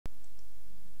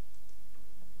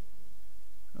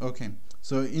Okay,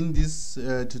 so in this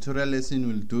tutorial lesson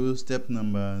we'll do step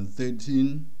number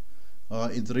 13.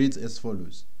 It reads as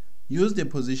follows: use the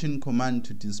position command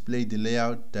to display the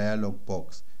layout dialog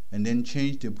box and then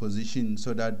change the position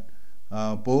so that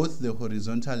both the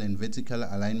horizontal and vertical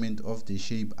alignment of the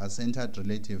shape are centered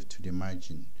relative to the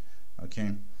margin.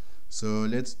 Okay, so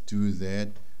let's do that.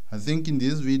 I think in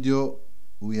this video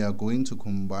we are going to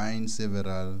combine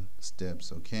several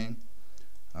steps. Okay,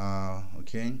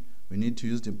 we need to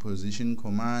use the position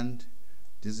command.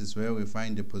 This is where we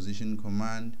find the position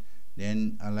command.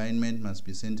 Then alignment must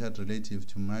be centered relative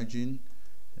to margin.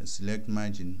 Select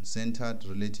margin, centered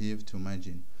relative to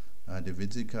margin. The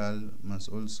vertical must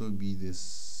also be the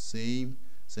same,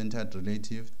 centered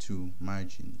relative to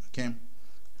margin.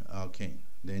 Okay,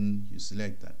 then you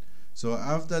select that. So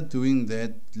after doing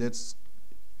that, let's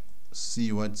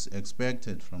see what's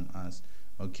expected from us.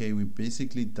 Okay, we're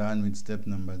basically done with step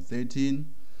number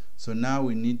 13. So now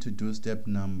we need to do step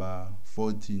number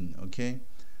 14. Okay,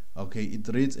 it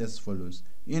reads as follows: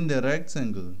 in the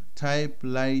rectangle, type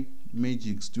Light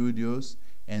Magic Studios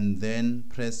and then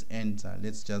press enter.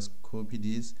 Let's just copy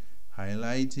this,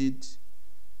 highlight it,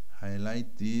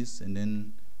 highlight this, and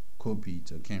then copy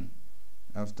it. Okay,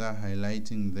 after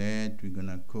highlighting that, we're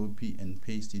gonna copy and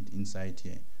paste it inside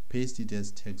here. Paste it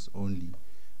as text only.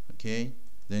 Okay,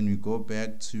 then we go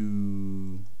back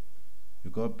to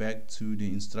the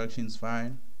instructions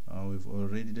file.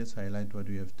 Let's highlight what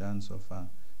we have done so far.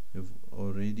 We've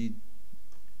already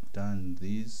done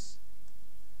this.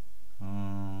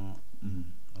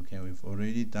 We've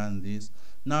already done this.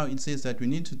 Now it says that we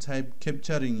need to type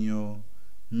capturing your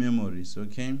memories.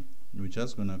 Okay, we're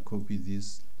just gonna copy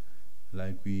this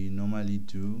like we normally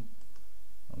do.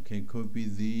 Okay, copy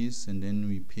this and then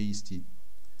we paste it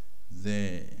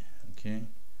there. Okay,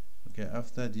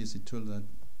 after this it told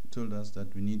us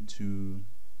that we need to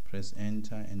press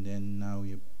enter, and then now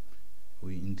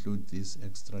we include this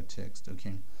extra text.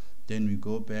 Okay, then we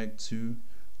go back to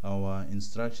our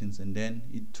instructions, and then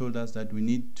it told us that we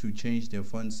need to change the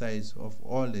font size of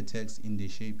all the text in the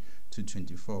shape to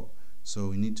 24. So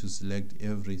we need to select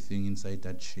everything inside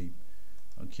that shape.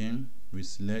 Okay, we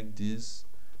select this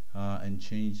and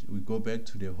change. We go back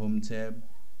to the home tab,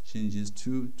 change this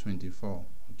to 24.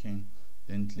 Okay,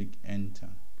 then click enter.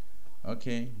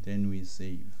 Okay, then we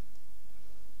save.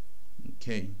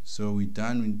 Okay, so we're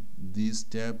done with this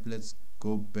step. Let's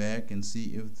go back and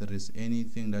see if there is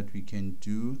anything that we can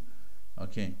do.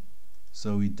 Okay,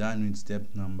 so we're done with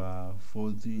step number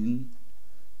 14.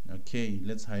 Okay,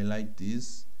 let's highlight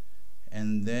this,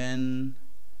 and then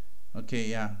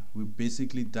we're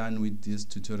basically done with this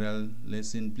tutorial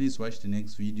lesson. Please watch the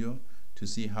next video to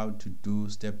see how to do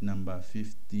step number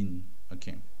 15.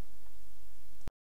 Okay.